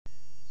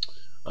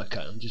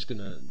Okay, I'm just going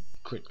to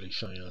quickly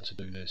show you how to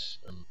do this.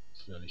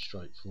 Fairly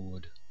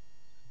straightforward.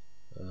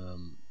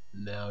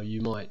 Now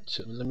you might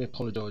let me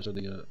apologise for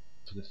the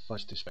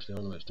face display.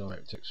 I know it's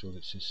DirectX or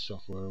it's this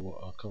software.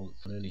 What I can't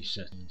find any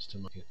settings to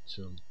make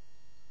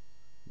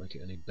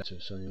it any better,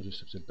 so you'll just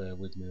have to bear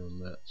with me on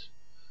that.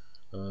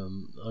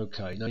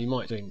 Okay, now you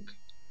might think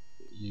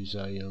use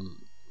a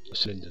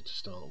cylinder to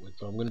start with,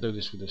 but I'm going to do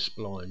this with a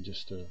spline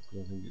just because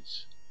I think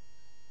it's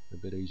a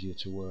bit easier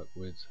to work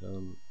with.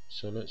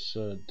 So let's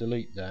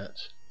delete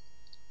that.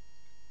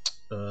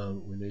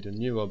 We need a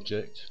new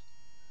object.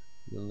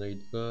 You'll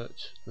need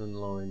vert and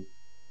line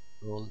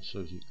on,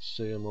 so as you can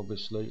see them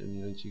obviously, and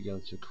you need to go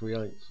to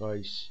create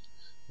face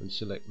and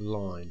select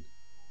line.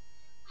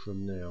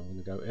 From now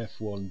I'm going to go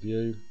F1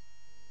 view.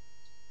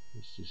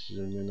 Let's just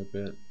zoom in a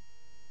bit,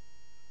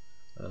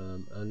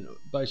 and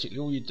basically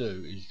all you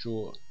do is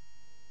draw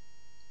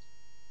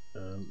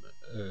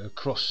a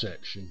cross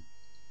section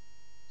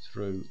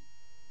through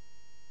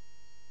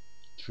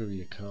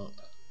your cup.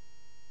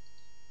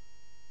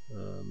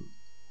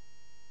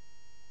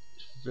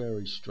 It's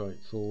very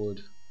straightforward.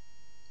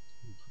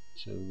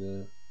 Put 2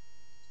 there,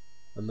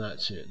 and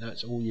that's it.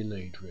 That's all you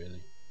need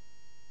really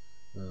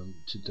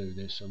to do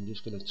this. I'm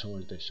just going to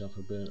tidy this up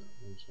a bit,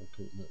 so I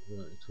keep that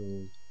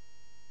vertical.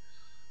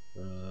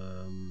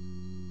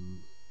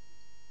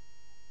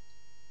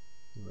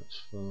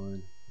 That's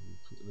fine. I'll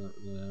put that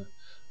there.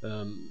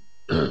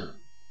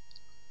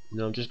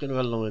 Now I'm just going to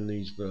align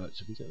these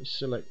verts. If you get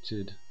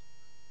selected,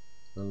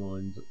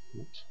 align.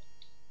 Oops,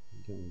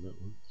 don't want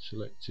that one.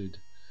 Selected,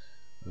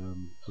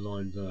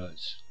 align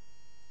verts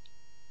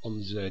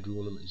on Z. We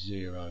want them at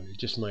 0. It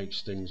just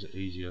makes things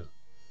easier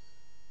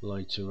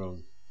later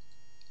on.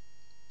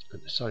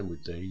 And the same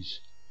with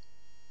these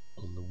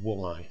on the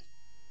Y.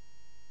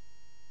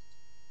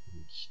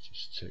 Let's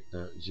just tick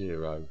that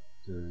 0,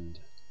 and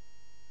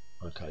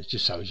okay, it's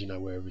just so as you know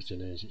where everything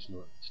is. It's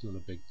not a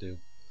big deal.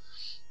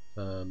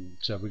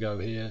 So if we go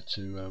here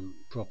to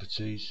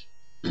properties,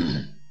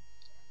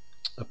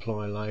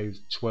 apply lathe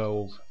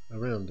 12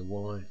 around the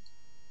Y,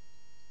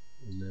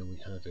 and there we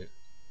have it.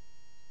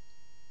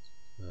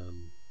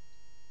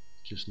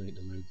 Just need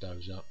to move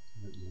those up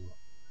a bit more.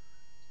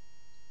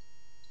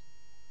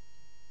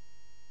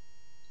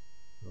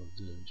 I'll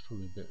do. It's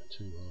probably a bit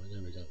too high.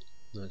 There we go.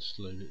 Let's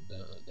leave it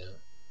down.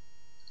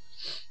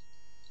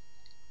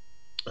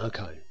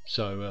 Okay,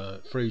 so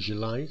freeze your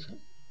lathe.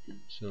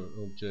 So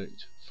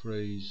object,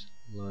 freeze,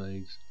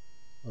 lathe.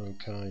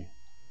 Okay.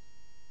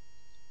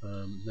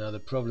 Now the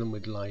problem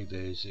with lathe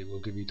is it will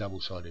give you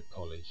double-sided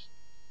polys.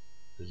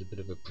 There's a bit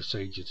of a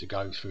procedure to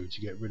go through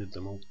to get rid of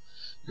them all.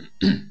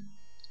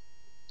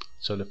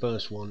 So the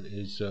first one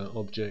is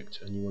object,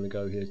 and you want to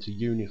go here to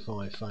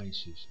unify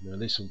faces. Now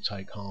this will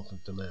take half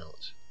of them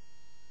out,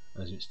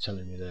 as it's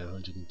telling me there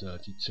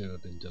 132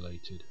 have been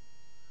deleted,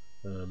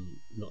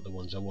 not the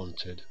ones I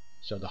wanted.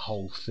 So the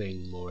whole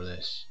thing more or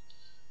less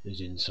is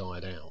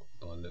inside out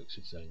by the looks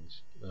of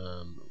things.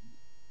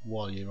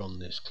 While you're on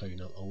this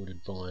cleanup, I would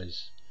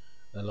advise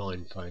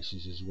align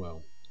faces as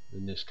well.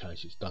 In this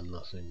case it's done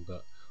nothing,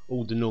 but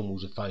all the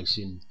normals are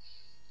facing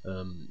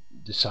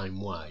the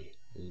same way.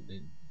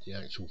 The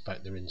actual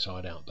fact they're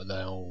inside out, but they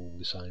are all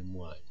the same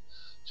way.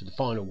 So the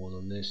final one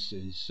on this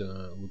is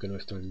we're going to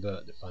have to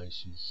invert the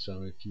faces.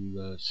 So if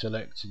you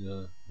select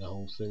the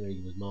whole thing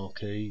either with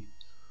marquee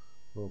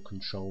or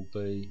Control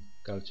B,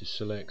 go to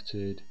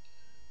selected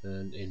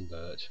and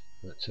invert.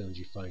 That turns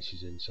your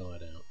faces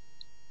inside out.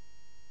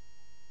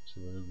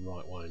 So we're the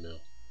right way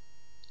now.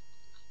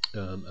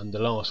 And the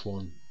last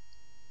one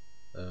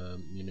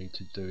you need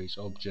to do is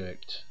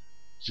object,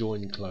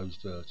 join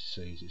closed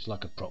vertices. It's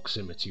like a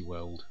proximity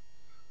weld.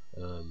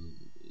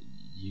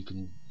 You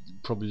can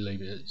probably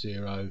leave it at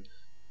 0.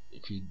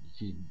 If you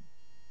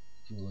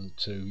want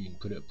to, you can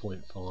put it at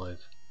 0.5,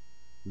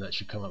 and that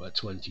should come up at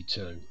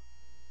 22,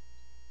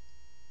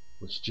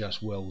 which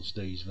just welds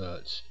these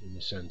verts in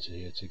the center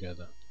here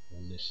together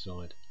on this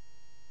side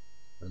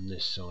and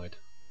this side.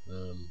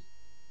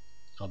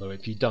 Although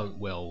if you don't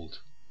weld,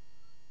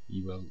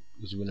 you won't,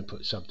 because we're going to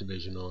put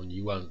subdivision on,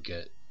 you won't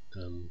get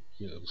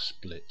it'll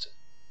split.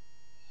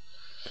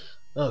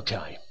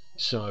 Okay,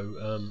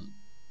 so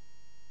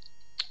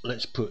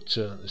let's put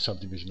the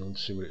subdivision on to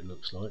see what it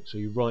looks like. So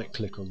you right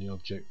click on the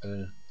object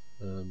there,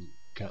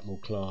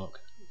 Catmull Clark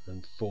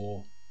and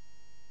 4.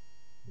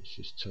 Let's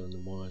just turn the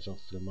wires off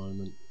for the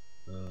moment.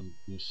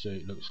 You'll see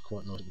it looks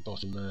quite nice at the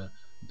bottom there,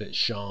 a bit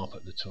sharp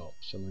at the top,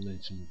 so we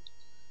need some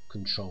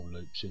control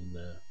loops in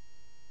there.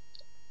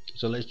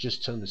 So let's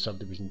just turn the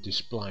subdivision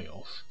display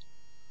off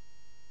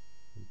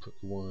and put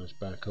the wires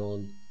back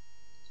on.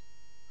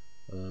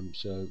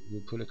 So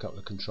we'll put a couple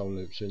of control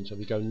loops in. So if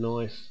you go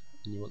knife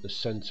and you want the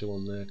center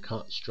on there,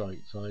 cut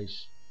straight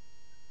face,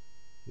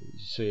 you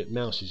see it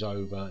mouses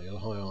over, it'll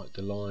highlight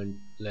the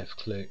line, left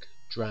click,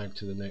 drag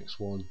to the next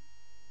one,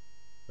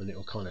 and it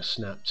will kind of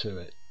snap to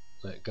it.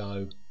 Let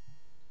go,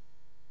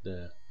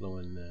 there,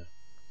 line there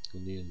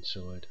on the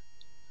inside.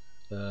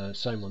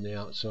 Same on the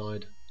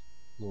outside,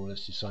 more or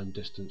less the same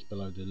distance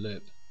below the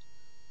lip.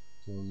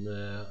 on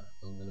there.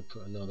 I'm going to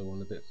put another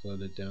one a bit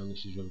further down.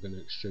 This is where we're going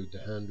to extrude the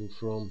handle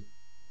from,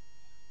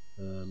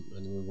 and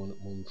then we want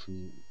one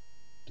from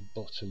the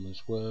bottom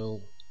as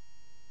well.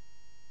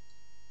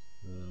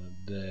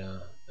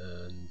 There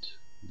and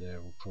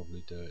there will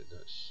probably do it.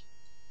 That's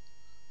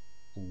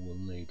all we'll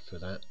need for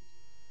that.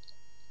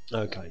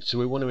 Okay, so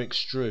we want to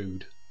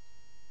extrude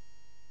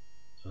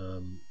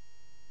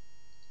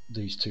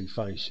these two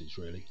faces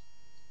really,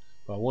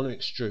 but I want to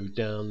extrude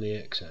down the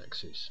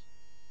x-axis.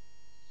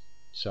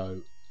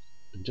 So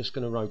I'm just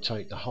going to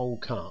rotate the whole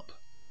cup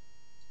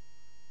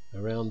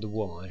around the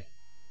y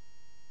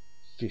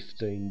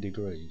 15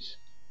 degrees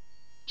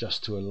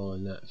just to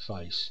align that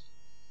face,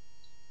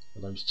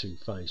 those two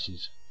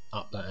faces,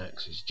 up that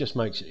axis. It just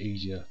makes it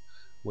easier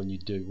when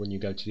you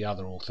go to the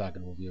other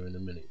orthogonal view in a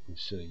minute. We'll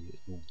see it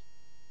will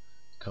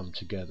come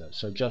together.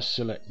 So just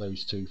select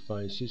those two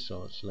faces.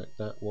 So I'll select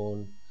that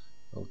one,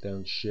 hold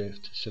down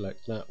shift,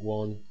 select that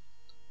one,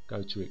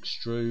 go to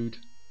extrude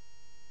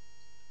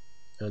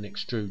and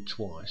extrude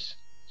twice.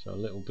 So a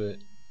little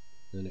bit,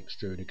 then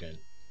extrude again.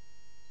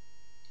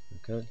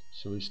 Okay,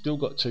 so we've still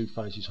got two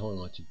faces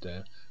highlighted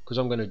there because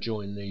I'm going to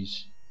join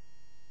these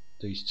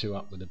two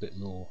up with a bit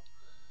more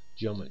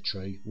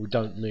geometry. We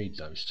don't need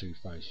those two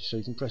faces, so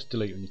you can press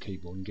delete on your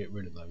keyboard and get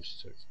rid of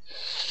those two.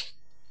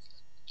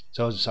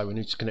 So as I say, we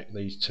need to connect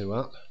these two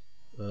up.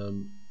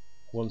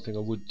 One thing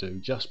I would do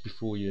just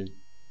before we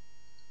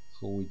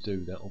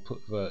do that, I'll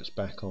put verts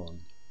back on,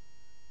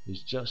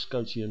 is just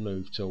go to your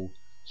move tool,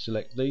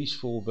 select these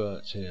four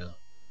verts here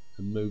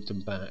and move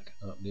them back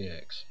up the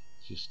X.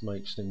 Just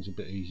makes things a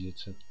bit easier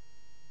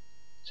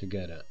to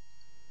get at.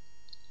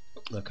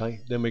 Okay,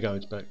 then we go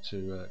back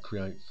to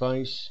create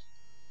face.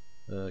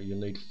 You'll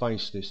need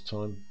face this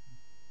time,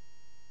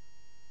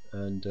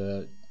 and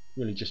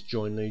really just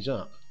join these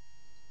up.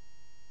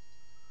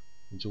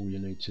 That's all you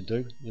need to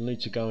do. You'll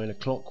need to go in a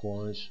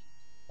clockwise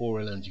or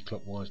an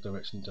anti-clockwise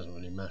direction, it doesn't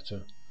really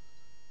matter,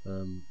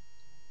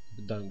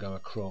 but don't go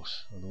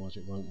across, otherwise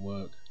it won't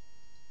work.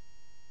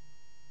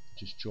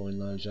 Just join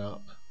those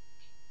up.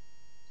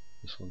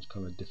 This one's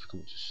kind of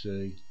difficult to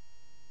see,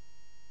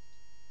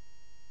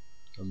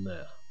 and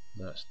there,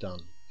 that's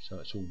done. So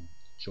it's all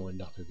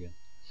joined up again.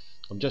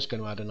 I'm just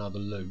going to add another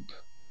loop,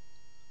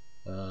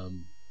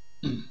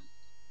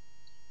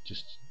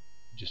 just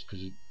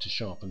because to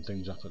sharpen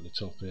things up at the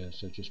top here.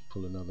 So just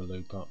pull another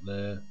loop up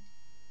there.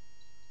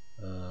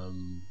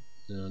 And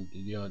I'm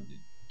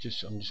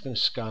just going to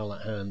scale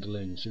that handle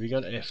in. So if you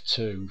go to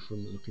F2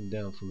 from looking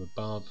down from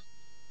above,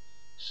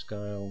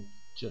 scale,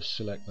 just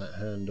select that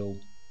handle,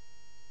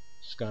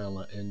 scale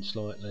that in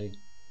slightly.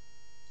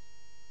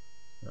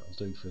 That'll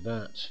do for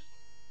that.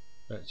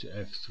 Back to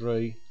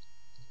F3,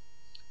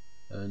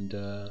 and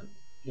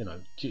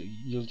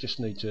you'll just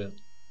need to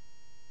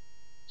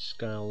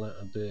scale that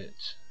a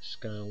bit,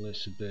 scale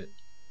this a bit,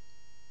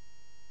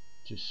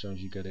 just so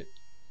as you get it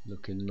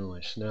looking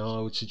nice. Now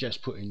I would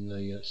suggest putting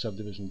the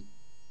subdivision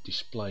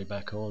display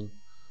back on,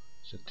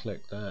 so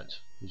click that.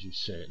 As you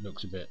see, it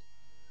looks a bit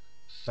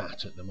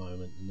fat at the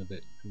moment and a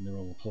bit in the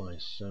wrong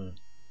place, so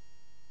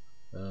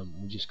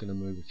we're just going to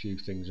move a few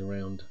things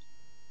around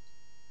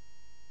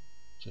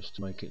just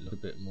to make it look a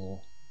bit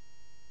more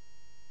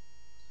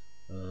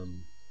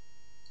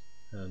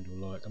handle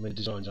like. I mean,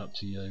 design's up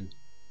to you.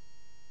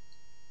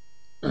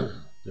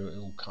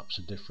 All cups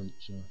are different,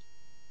 so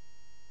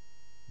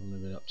I'll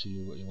leave it up to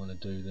you what you want to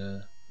do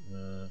there.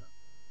 Let's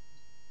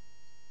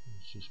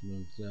just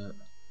move that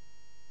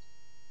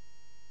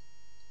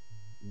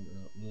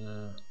up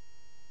there.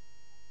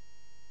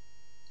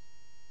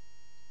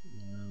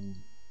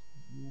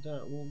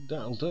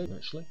 That'll do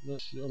actually.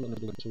 That's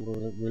all I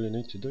really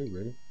need to do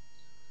really.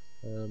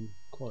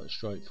 Quite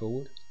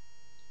straightforward.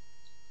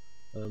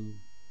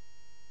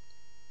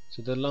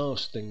 So the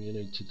last thing you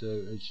need to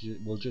do is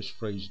we'll just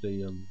freeze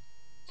the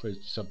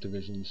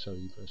subdivision. So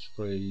you press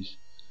freeze,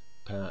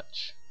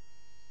 patch,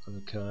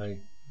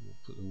 OK. We'll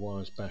put the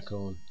wires back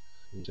on.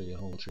 You do your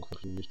whole trick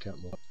and use cap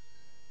mod.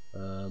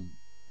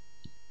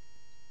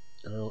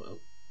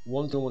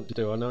 One thing I want to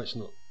do, I know it's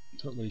not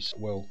really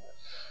well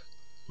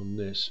on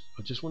this.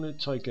 I just want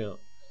to take out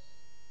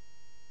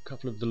a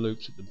couple of the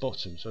loops at the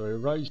bottom. So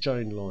erase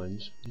chain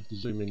lines. You have to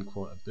zoom in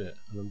quite a bit,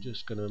 and I'm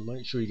just going to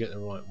make sure you get the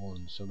right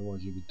ones.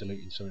 Otherwise, you'll be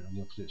deleting something on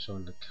the opposite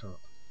side of the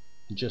cup.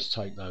 And just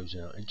take those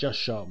out. It just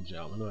sharpens it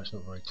up. I know it's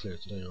not very clear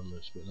to see on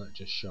this, but that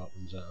just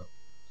sharpens that up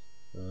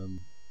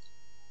and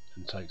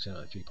takes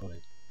out a few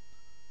poly.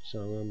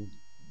 So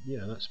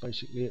yeah, that's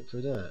basically it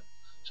for that.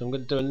 So I'm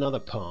going to do another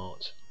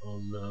part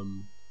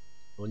on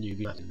UV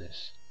mapping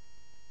this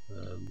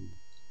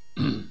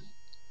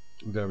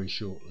very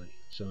shortly.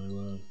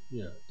 So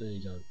yeah, there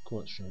you go,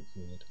 quite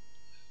straightforward.